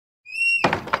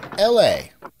LA.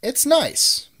 It's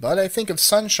nice, but I think of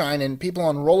sunshine and people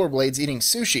on rollerblades eating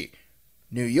sushi.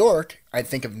 New York, I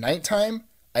think of nighttime,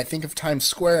 I think of Times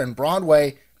Square and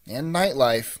Broadway, and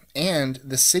nightlife, and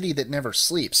the city that never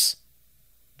sleeps.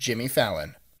 Jimmy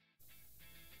Fallon.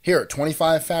 Here are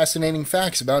 25 fascinating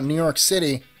facts about New York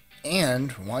City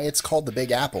and why it's called the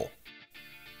Big Apple.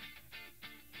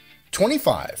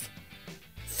 25.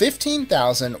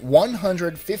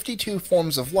 15,152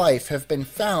 forms of life have been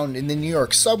found in the New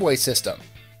York subway system.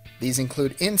 These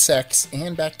include insects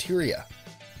and bacteria.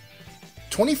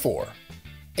 24.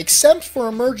 Except for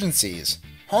emergencies,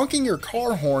 honking your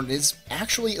car horn is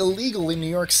actually illegal in New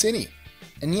York City.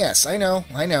 And yes, I know,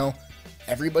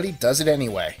 everybody does it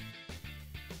anyway.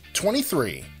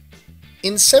 23.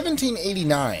 In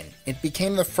 1789, it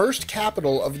became the first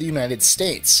capital of the United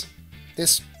States.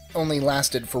 This only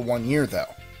lasted for 1 year,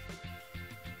 though.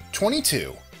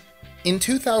 22. In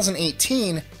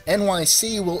 2018,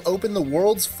 NYC will open the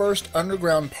world's first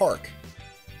underground park.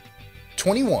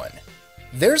 21.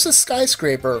 There's a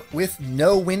skyscraper with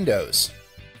no windows.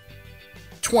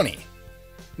 20.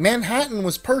 Manhattan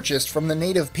was purchased from the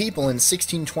native people in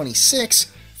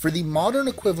 1626 for the modern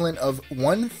equivalent of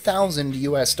 1,000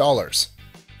 US dollars.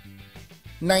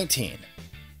 19.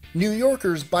 New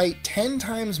Yorkers bite 10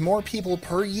 times more people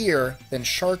per year than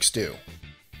sharks do.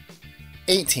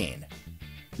 18.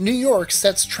 New York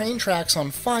sets train tracks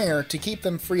on fire to keep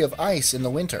them free of ice in the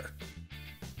winter.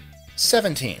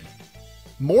 17.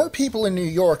 More people in New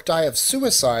York die of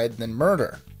suicide than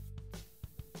murder.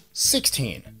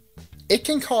 16. It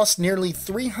can cost nearly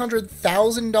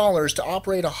 $300,000 to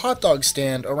operate a hot dog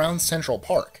stand around Central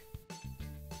Park.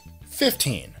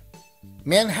 15.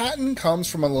 Manhattan comes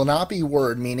from a Lenape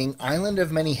word meaning island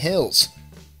of many hills,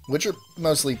 which are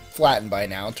mostly flattened by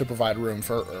now to provide room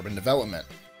for urban development.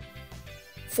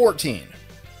 14.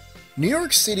 New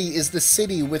York City is the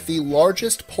city with the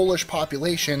largest Polish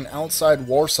population outside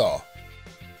Warsaw.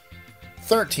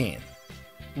 13.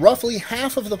 Roughly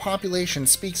half of the population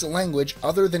speaks a language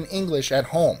other than English at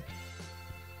home.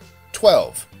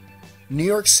 12. New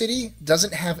York City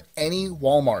doesn't have any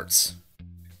Walmarts.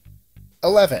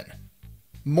 11.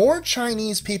 More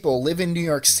Chinese people live in New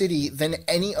York City than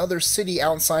any other city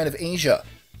outside of Asia,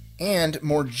 and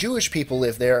more Jewish people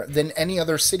live there than any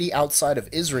other city outside of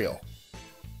Israel.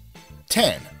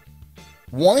 10.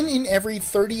 1 in every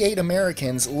 38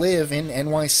 Americans live in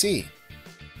NYC.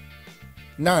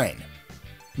 9.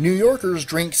 New Yorkers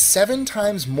drink 7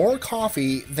 times more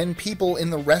coffee than people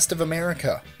in the rest of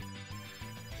America.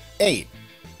 8.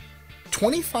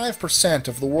 25%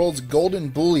 of the world's golden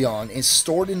bullion is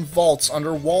stored in vaults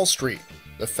under Wall Street,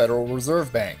 the Federal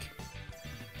Reserve Bank.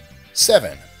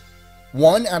 7.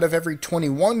 1 out of every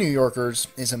 21 New Yorkers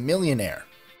is a millionaire.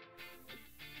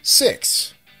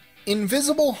 6.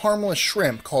 Invisible harmless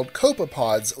shrimp called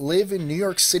copepods live in New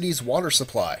York City's water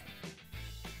supply.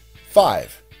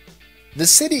 5. The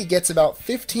city gets about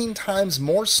 15 times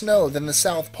more snow than the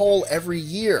South Pole every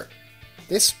year.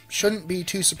 This shouldn't be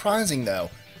too surprising though,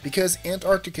 because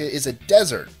Antarctica is a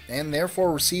desert and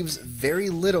therefore receives very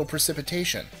little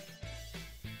precipitation.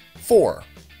 4.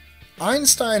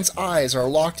 Einstein's eyes are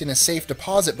locked in a safe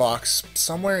deposit box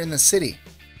somewhere in the city.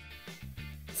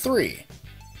 3.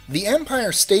 The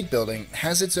Empire State Building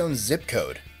has its own zip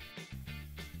code.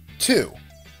 2.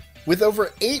 With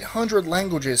over 800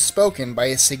 languages spoken by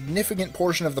a significant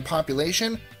portion of the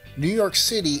population, New York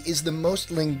City is the most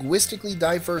linguistically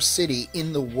diverse city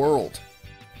in the world.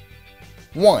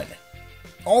 1.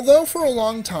 Although for a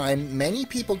long time many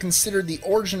people considered the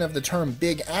origin of the term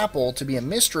Big Apple to be a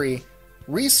mystery,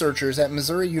 researchers at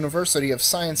Missouri University of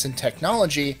Science and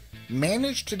Technology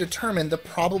managed to determine the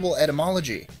probable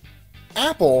etymology.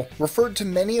 Apple referred to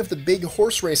many of the big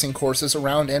horse racing courses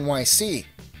around NYC,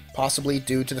 possibly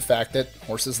due to the fact that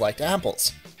horses liked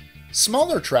apples.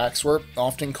 Smaller tracks were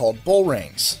often called bull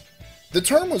rings. The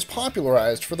term was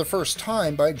popularized for the first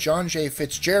time by John J.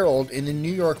 Fitzgerald in the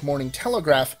New York Morning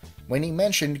Telegraph when he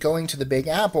mentioned going to the Big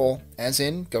Apple, as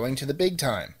in going to the big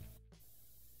time.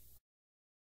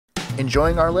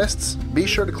 Enjoying our lists? Be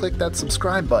sure to click that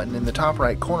subscribe button in the top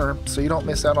right corner so you don't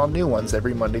miss out on new ones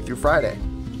every Monday through Friday.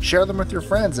 Share them with your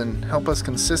friends and help us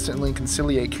consistently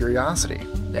conciliate curiosity.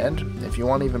 And if you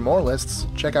want even more lists,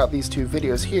 check out these 2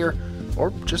 videos here,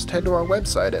 or just head to our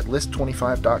website at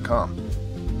list25.com.